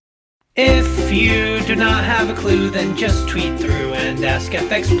If you do not have a clue, then just tweet through and ask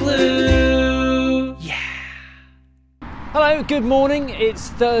FX Blue. Yeah. Hello, good morning. It's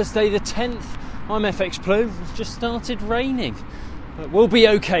Thursday the 10th. I'm FX Blue. It's just started raining. But we'll be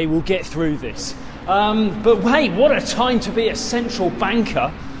okay, we'll get through this. But hey, what a time to be a central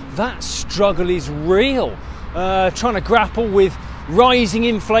banker. That struggle is real. Trying to grapple with rising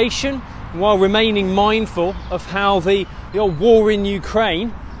inflation while remaining mindful of how the old war in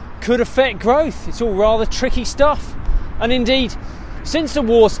Ukraine could affect growth. It's all rather tricky stuff. And indeed, since the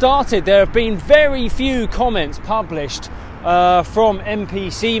war started, there have been very few comments published from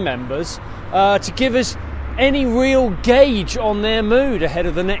MPC members to give us any real gauge on their mood ahead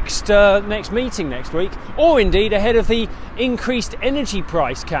of the next meeting next week, or indeed ahead of the increased energy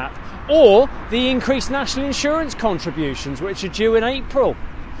price cap, or the increased national insurance contributions, which are due in April.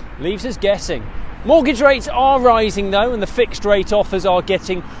 Leaves us guessing. Mortgage rates are rising though, and the fixed rate offers are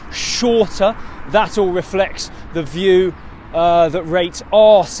getting shorter. That all reflects the view that rates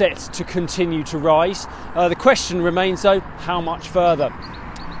are set to continue to rise. The question remains though, how much further?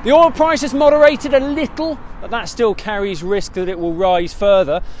 The oil price has moderated a little, but that still carries risk that it will rise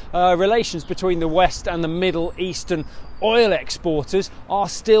further. Relations between the West and the Middle Eastern oil exporters are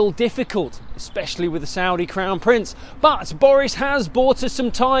still difficult, especially with the Saudi Crown Prince. But Boris has bought us some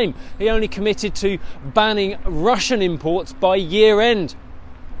time. He only committed to banning Russian imports by year end.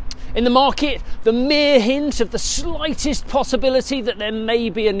 In the market, the mere hint of the slightest possibility that there may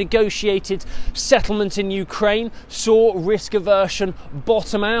be a negotiated settlement in Ukraine saw risk aversion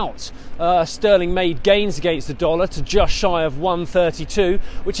bottom out. Sterling made gains against the dollar to just shy of 132,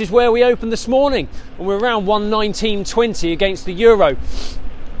 which is where we opened this morning, and we're around 119.20 against the euro.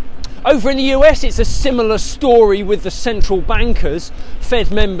 Over in the US, it's a similar story with the central bankers.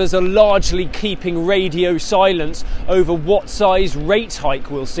 Fed members are largely keeping radio silence over what size rate hike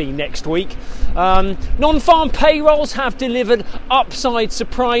we'll see next week. Non-farm payrolls have delivered upside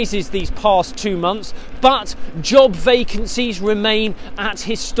surprises these past 2 months, but job vacancies remain at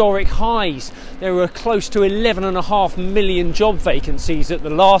historic highs. There were close to 11.5 million job vacancies at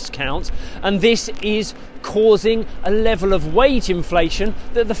the last count, and this is causing a level of wage inflation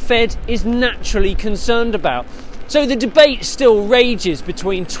that the Fed is naturally concerned about. So the debate still rages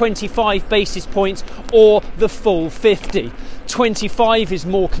between 25 basis points or the full 50. 25 is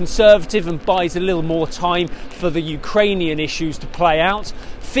more conservative and buys a little more time for the Ukrainian issues to play out.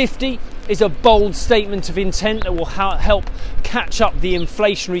 50 is a bold statement of intent that will help catch up the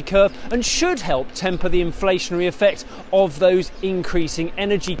inflationary curve and should help temper the inflationary effect of those increasing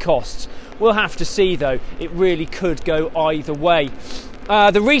energy costs. We'll have to see though, it really could go either way.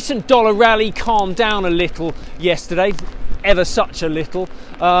 The recent dollar rally calmed down a little yesterday, ever such a little,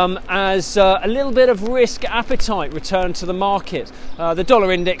 as a little bit of risk appetite returned to the market. The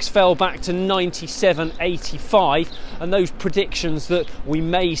dollar index fell back to 97.85, and those predictions that we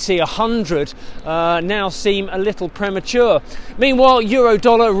may see 100 now seem a little premature. Meanwhile, euro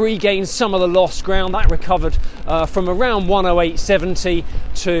dollar regained some of the lost ground. That recovered from around 108.70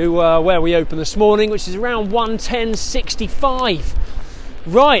 to where we opened this morning, which is around 110.65.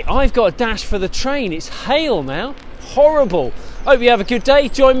 Right, I've got a dash for the train. It's hail now. Horrible. Hope you have a good day.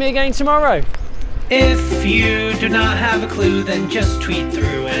 Join me again tomorrow. If you do not have a clue, then just tweet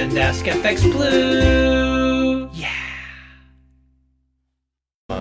through and ask FX Blue.